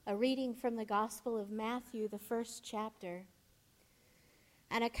A reading from the Gospel of Matthew, the first chapter.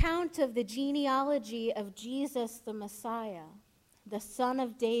 An account of the genealogy of Jesus the Messiah, the son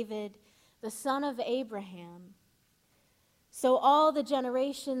of David, the son of Abraham. So all the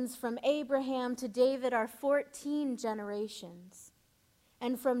generations from Abraham to David are 14 generations,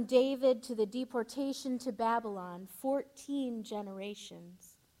 and from David to the deportation to Babylon, 14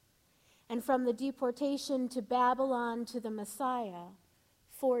 generations, and from the deportation to Babylon to the Messiah,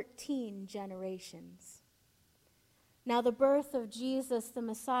 14 generations. Now the birth of Jesus the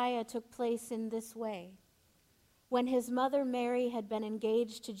Messiah took place in this way. When his mother Mary had been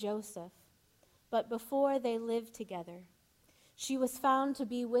engaged to Joseph, but before they lived together, she was found to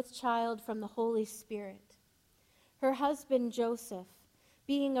be with child from the Holy Spirit. Her husband Joseph,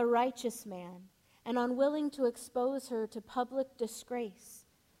 being a righteous man and unwilling to expose her to public disgrace,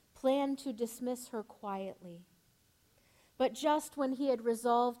 planned to dismiss her quietly. But just when he had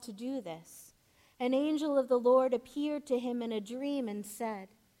resolved to do this, an angel of the Lord appeared to him in a dream and said,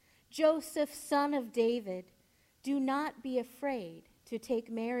 "Joseph, son of David, do not be afraid to take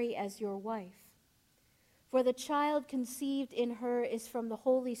Mary as your wife, for the child conceived in her is from the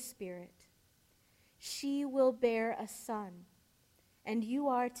Holy Spirit. She will bear a son, and you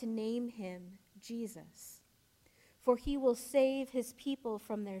are to name him Jesus, for he will save his people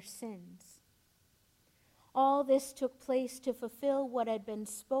from their sins." All this took place to fulfill what had been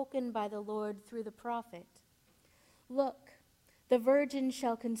spoken by the Lord through the prophet. "Look, the virgin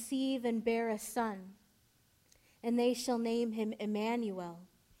shall conceive and bear a son, and they shall name him Emmanuel,"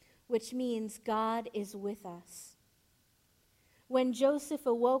 which means God is with us. When Joseph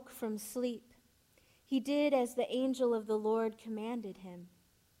awoke from sleep, he did as the angel of the Lord commanded him.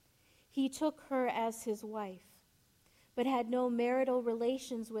 He took her as his wife, but had no marital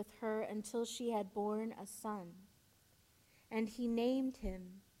relations with her until she had borne a son, and he named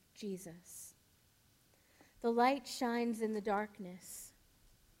him Jesus. The light shines in the darkness.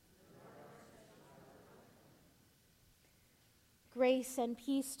 Grace and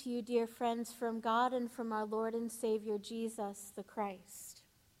peace to you, dear friends, from God and from our Lord and Savior Jesus the Christ.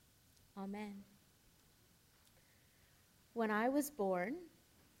 Amen. When I was born,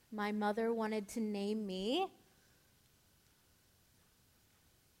 my mother wanted to name me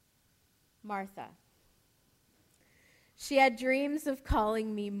Martha. She had dreams of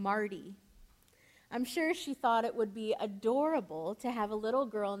calling me Marty. I'm sure she thought it would be adorable to have a little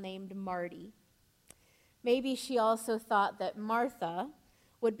girl named Marty. Maybe she also thought that Martha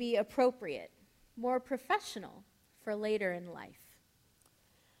would be appropriate, more professional for later in life.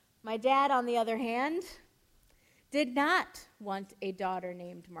 My dad, on the other hand, did not want a daughter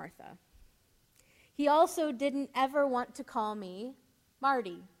named Martha. He also didn't ever want to call me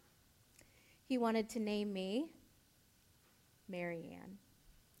Marty. He wanted to name me Mary Ann.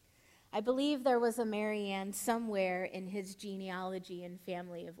 I believe there was a Mary Ann somewhere in his genealogy and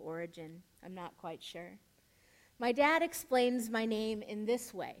family of origin. I'm not quite sure. My dad explains my name in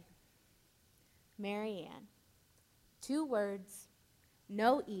this way: Mary Ann. 2 words,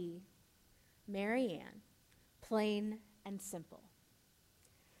 no E, Mary Ann, plain and simple.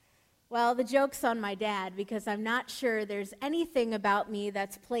 Well, the joke's on my dad, because I'm not sure there's anything about me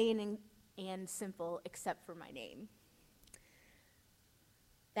that's plain and simple except for my name.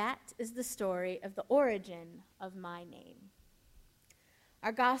 That is the story of the origin of my name.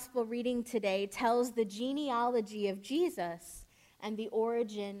 Our gospel reading today tells the genealogy of Jesus and the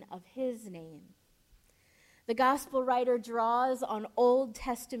origin of his name. The gospel writer draws on Old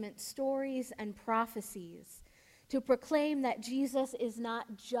Testament stories and prophecies to proclaim that Jesus is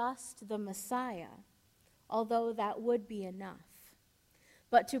not just the Messiah, although that would be enough,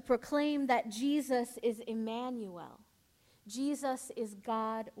 but to proclaim that Jesus is Emmanuel. Jesus is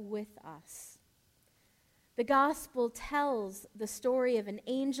God with us. The gospel tells the story of an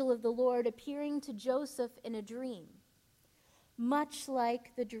angel of the Lord appearing to Joseph in a dream, much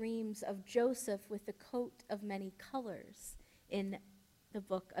like the dreams of Joseph with the coat of many colors in the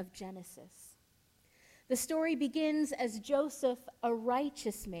book of Genesis. The story begins as Joseph, a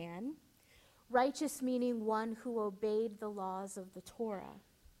righteous man, righteous meaning one who obeyed the laws of the Torah.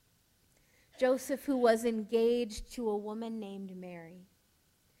 Joseph, who was engaged to a woman named Mary.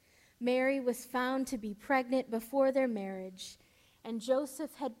 Mary was found to be pregnant before their marriage, and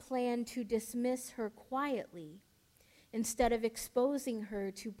Joseph had planned to dismiss her quietly instead of exposing her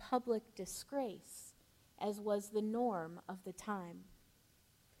to public disgrace, as was the norm of the time.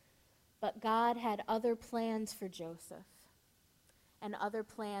 But God had other plans for Joseph and other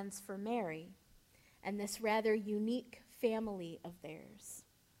plans for Mary and this rather unique family of theirs.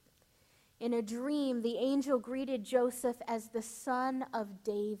 In a dream, the angel greeted Joseph as the son of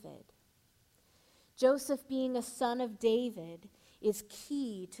David. Joseph, being a son of David, is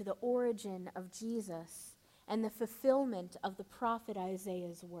key to the origin of Jesus and the fulfillment of the prophet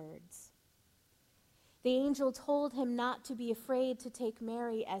Isaiah's words. The angel told him not to be afraid to take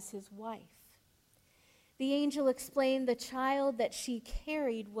Mary as his wife. The angel explained the child that she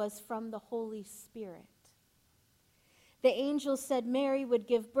carried was from the Holy Spirit. The angel said Mary would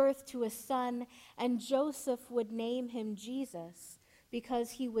give birth to a son, and Joseph would name him Jesus because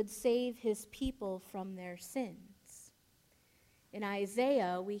he would save his people from their sins. In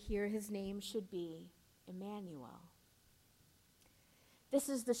Isaiah, we hear his name should be Emmanuel. This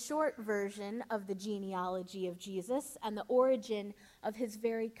is the short version of the genealogy of Jesus and the origin of his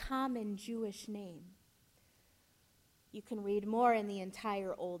very common Jewish name. You can read more in the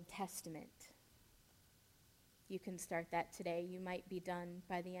entire Old Testament. You can start that today. You might be done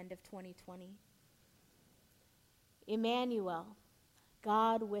by the end of 2020. Emmanuel,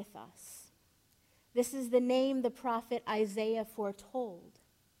 God with us. This is the name the prophet Isaiah foretold.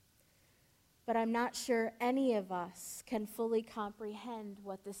 But I'm not sure any of us can fully comprehend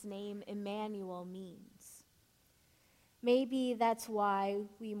what this name Emmanuel means. Maybe that's why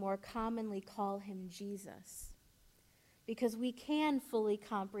we more commonly call him Jesus, because we can fully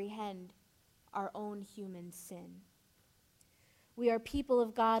comprehend our own human sin. We are people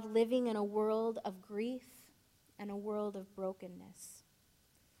of God living in a world of grief and a world of brokenness.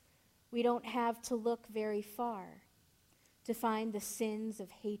 We don't have to look very far to find the sins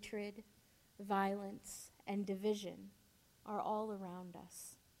of hatred, violence, and division are all around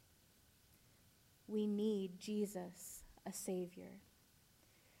us. We need Jesus, a Savior.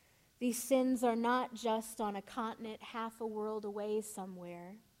 These sins are not just on a continent half a world away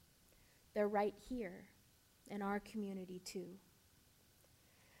somewhere. They're right here in our community too.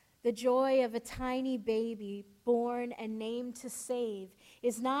 The joy of a tiny baby born and named to save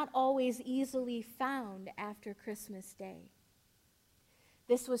is not always easily found after Christmas Day.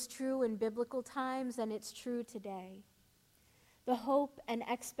 This was true in biblical times, and it's true today. The hope and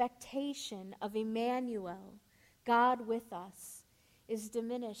expectation of Emmanuel, God with us, is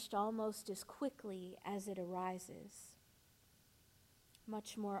diminished almost as quickly as it arises.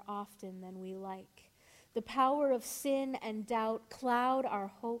 Much more often than we like. The power of sin and doubt cloud our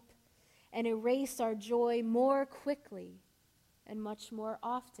hope and erase our joy more quickly and much more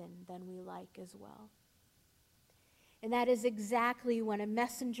often than we like as well. And that is exactly when a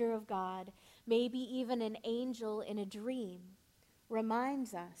messenger of God, maybe even an angel in a dream,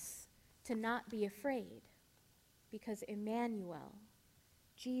 reminds us to not be afraid, because Emmanuel,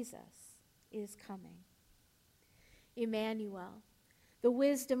 Jesus, is coming. Emmanuel, the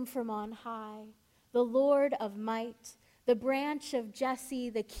wisdom from on high, the Lord of might, the branch of Jesse,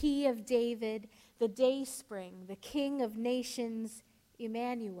 the key of David, the dayspring, the King of nations,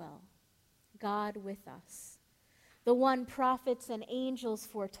 Emmanuel, God with us. The one prophets and angels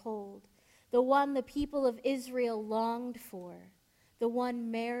foretold, the one the people of Israel longed for, the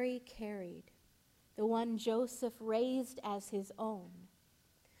one Mary carried, the one Joseph raised as his own,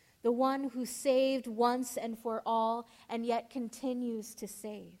 the one who saved once and for all and yet continues to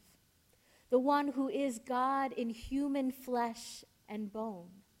save, the one who is God in human flesh and bone.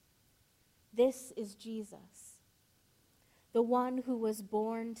 This is Jesus, the one who was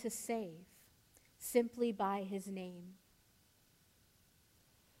born to save simply by his name.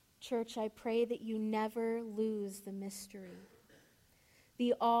 Church, I pray that you never lose the mystery,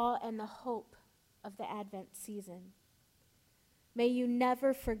 the awe and the hope of the Advent season. May you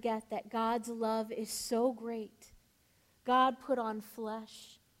never forget that God's love is so great. God put on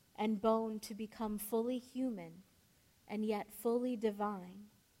flesh and bone to become fully human and yet fully divine,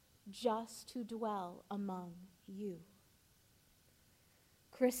 just to dwell among you.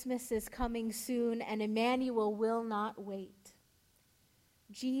 Christmas is coming soon, and Emmanuel will not wait.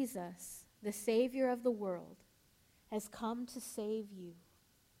 Jesus, the Savior of the world, has come to save you.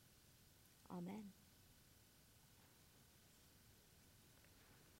 Amen.